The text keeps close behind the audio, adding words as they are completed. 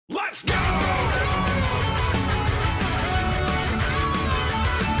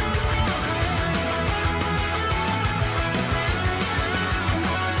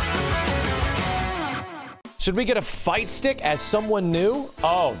Should we get a fight stick as someone new?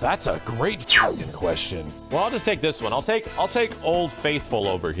 Oh, that's a great fucking question. Well, I'll just take this one. I'll take Old Faithful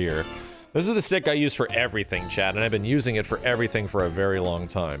over here. This is the stick I use for everything, chat, and I've been using it for everything for a very long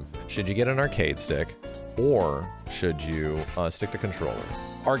time. Should you get an arcade stick, or should you stick to controller?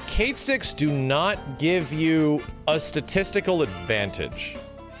 Arcade sticks do not give you a statistical advantage.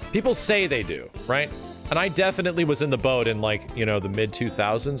 People say they do, right? And I definitely was in the boat in, like, you know, the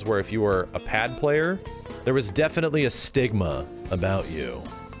mid-2000s, where if you were a pad player, there was definitely a stigma about you,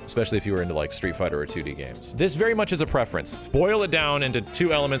 especially if you were into, like, Street Fighter or 2D games. This very much is a preference. Boil it down into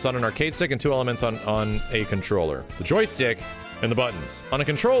 2 elements on an arcade stick and 2 elements on a controller. The joystick and the buttons. On a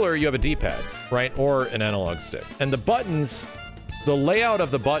controller, you have a D-pad, right? Or an analog stick. And the buttons, the layout of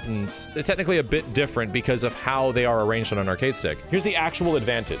the buttons is technically a bit different because of how they are arranged on an arcade stick. Here's the actual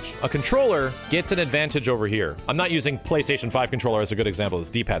advantage. A controller gets an advantage over here. I'm not using PlayStation 5 controller as a good example. This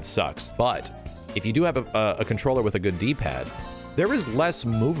D-pad sucks. But if you do have a controller with a good D-pad, there is less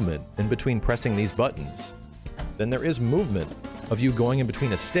movement in between pressing these buttons than there is movement of you going in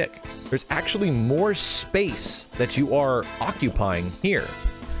between a stick. There's actually more space that you are occupying here.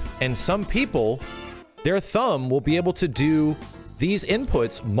 And some people, their thumb will be able to do these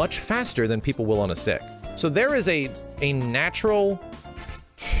inputs much faster than people will on a stick. So there is a natural,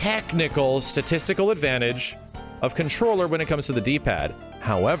 technical, statistical advantage of controller when it comes to the D-pad.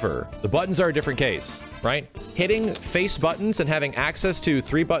 However, the buttons are a different case, right? Hitting face buttons and having access to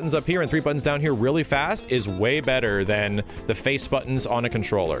 3 buttons up here and 3 buttons down here really fast is way better than the face buttons on a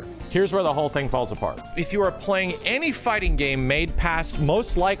controller. Here's where the whole thing falls apart. If you are playing any fighting game made past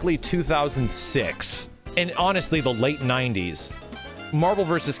most likely 2006, and honestly the late 90s, Marvel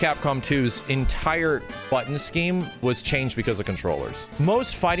vs. Capcom 2's entire button scheme was changed because of controllers.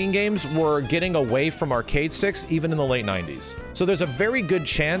 Most fighting games were getting away from arcade sticks even in the late 90s. So there's a very good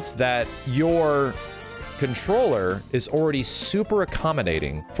chance that your controller is already super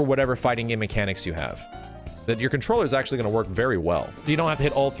accommodating for whatever fighting game mechanics you have. That your controller is actually going to work very well. You don't have to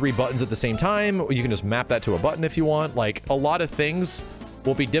hit all 3 buttons at the same time. You can just map that to a button if you want. Like, a lot of things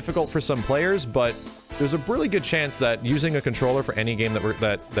will be difficult for some players, but there's a really good chance that using a controller for any game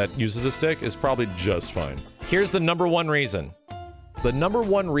that uses a stick is probably just fine. Here's the #1 reason. The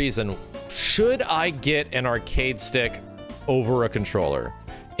 #1 reason, should I get an arcade stick over a controller?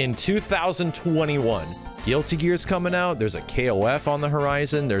 In 2021, Guilty Gear's coming out, there's a KOF on the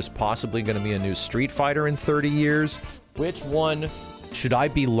horizon, there's possibly going to be a new Street Fighter in 30 years. Which one should I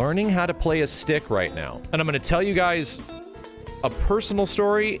be learning how to play a stick right now? And I'm going to tell you guys a personal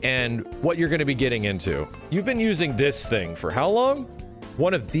story and what you're going to be getting into. You've been using this thing for how long?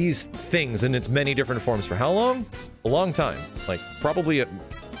 One of these things in its many different forms for how long? A long time. Like, probably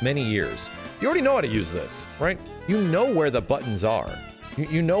many years. You already know how to use this, right? You know where the buttons are.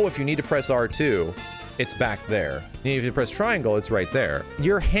 You know if you need to press R2, it's back there. If you press triangle, it's right there.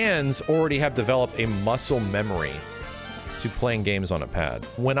 Your hands already have developed a muscle memory to playing games on a pad.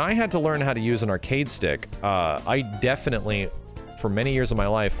 When I had to learn how to use an arcade stick, I definitely, for many years of my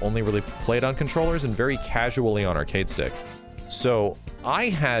life, only really played on controllers and very casually on arcade stick. So I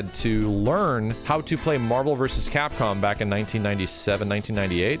had to learn how to play Marvel vs. Capcom back in 1997,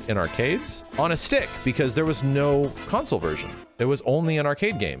 1998 in arcades on a stick because there was no console version. It was only an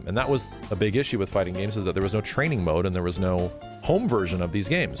arcade game. And that was a big issue with fighting games, is that there was no training mode and there was no home version of these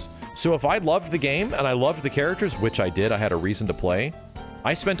games. So if I loved the game and I loved the characters, which I did, I had a reason to play,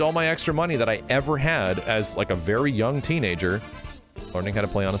 I spent all my extra money that I ever had as like a very young teenager learning how to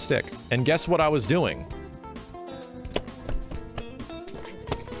play on a stick. And guess what I was doing?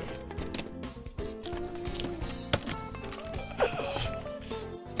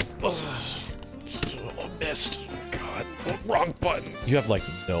 Missed. God, wrong button. You have like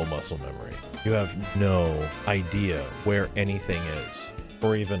no muscle memory. You have no idea where anything is.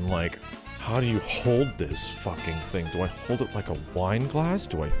 Or even like, how do you hold this fucking thing? Do I hold it like a wine glass?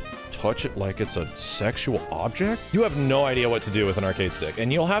 Do I touch it like it's a sexual object? You have no idea what to do with an arcade stick,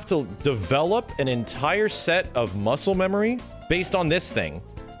 and you'll have to develop an entire set of muscle memory based on this thing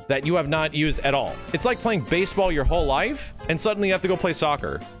that you have not used at all. It's like playing baseball your whole life, and suddenly you have to go play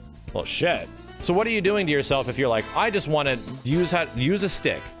soccer. Well, shit. So what are you doing to yourself if you're like, I just want to use a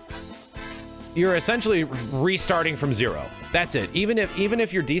stick? You're essentially restarting from zero. That's it. Even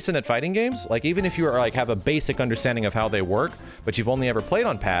if you're decent at fighting games, like even if you are like have a basic understanding of how they work, but you've only ever played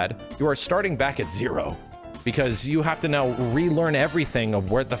on pad, you are starting back at zero because you have to now relearn everything of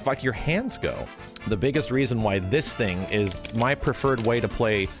where the fuck your hands go. The biggest reason why this thing is my preferred way to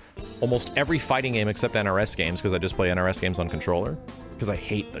play almost every fighting game except NRS games, because I just play NRS games on controller, because I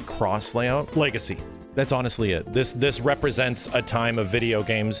hate the cross layout. Legacy. That's honestly it. This represents a time of video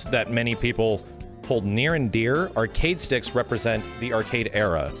games that many people hold near and dear, arcade sticks represent the arcade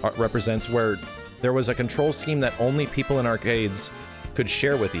era. Represents where there was a control scheme that only people in arcades could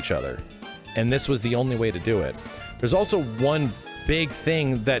share with each other. And this was the only way to do it. There's also one big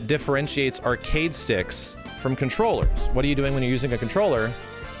thing that differentiates arcade sticks from controllers. What are you doing when you're using a controller?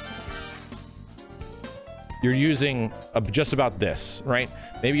 You're using just about this, right?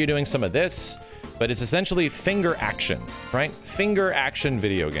 Maybe you're doing some of this, but it's essentially finger action, right? Finger action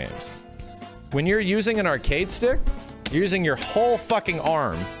video games. When you're using an arcade stick, you're using your whole fucking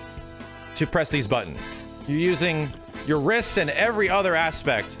arm to press these buttons. You're using your wrist, and every other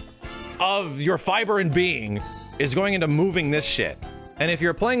aspect of your fiber and being is going into moving this shit. And if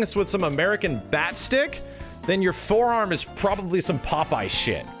you're playing this with some American bat stick, then your forearm is probably some Popeye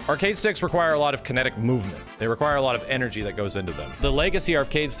shit. Arcade sticks require a lot of kinetic movement. They require a lot of energy that goes into them. The legacy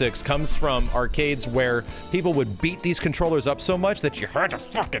arcade sticks comes from arcades where people would beat these controllers up so much that you had to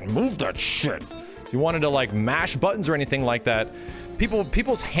fucking move that shit. If you wanted to like mash buttons or anything like that,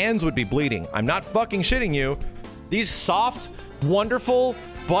 people's hands would be bleeding. I'm not fucking shitting you. These soft, wonderful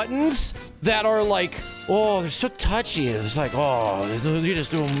buttons that are like, oh, they're so touchy. It's like, oh, you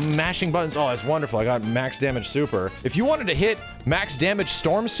just do mashing buttons. Oh, it's wonderful. I got max damage super. If you wanted to hit max damage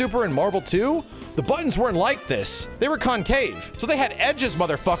storm super in Marvel 2, the buttons weren't like this. They were concave. So they had edges,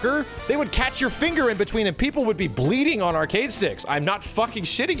 motherfucker. They would catch your finger in between and people would be bleeding on arcade sticks. I'm not fucking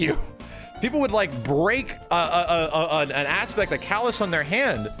shitting you. People would like break an aspect, a callus on their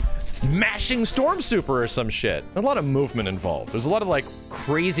hand, mashing storm super or some shit. A lot of movement involved. There's a lot of like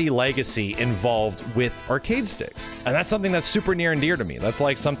crazy legacy involved with arcade sticks. And that's something that's super near and dear to me. That's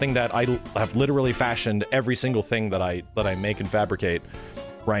like something that I have literally fashioned every single thing that I make and fabricate,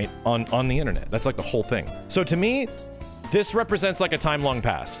 right, on the internet. That's like the whole thing. So to me, this represents like a time long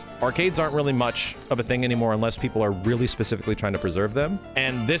past. Arcades aren't really much of a thing anymore unless people are really specifically trying to preserve them.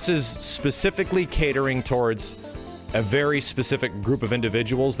 And this is specifically catering towards a very specific group of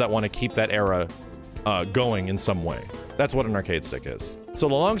individuals that want to keep that era going in some way. That's what an arcade stick is. So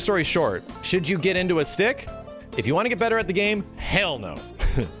the long story short, should you get into a stick? If you want to get better at the game, hell no.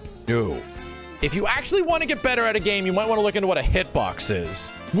 No. If you actually want to get better at a game, you might want to look into what a hitbox is,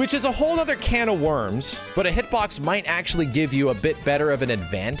 which is a whole other can of worms, but a hitbox might actually give you a bit better of an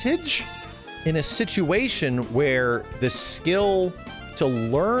advantage in a situation where the skill to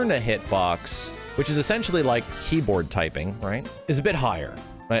learn a hitbox, which is essentially like keyboard typing, right, is a bit higher.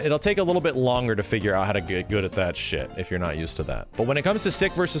 It'll take a little bit longer to figure out how to get good at that shit if you're not used to that. But when it comes to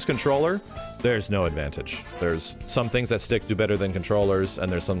stick versus controller, there's no advantage. There's some things that stick do better than controllers, and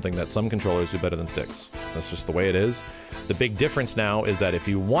there's something that some controllers do better than sticks. That's just the way it is. The big difference now is that if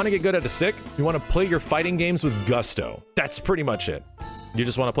you want to get good at a stick, you want to play your fighting games with gusto. That's pretty much it. You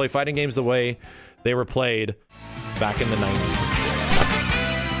just want to play fighting games the way they were played back in the 90s.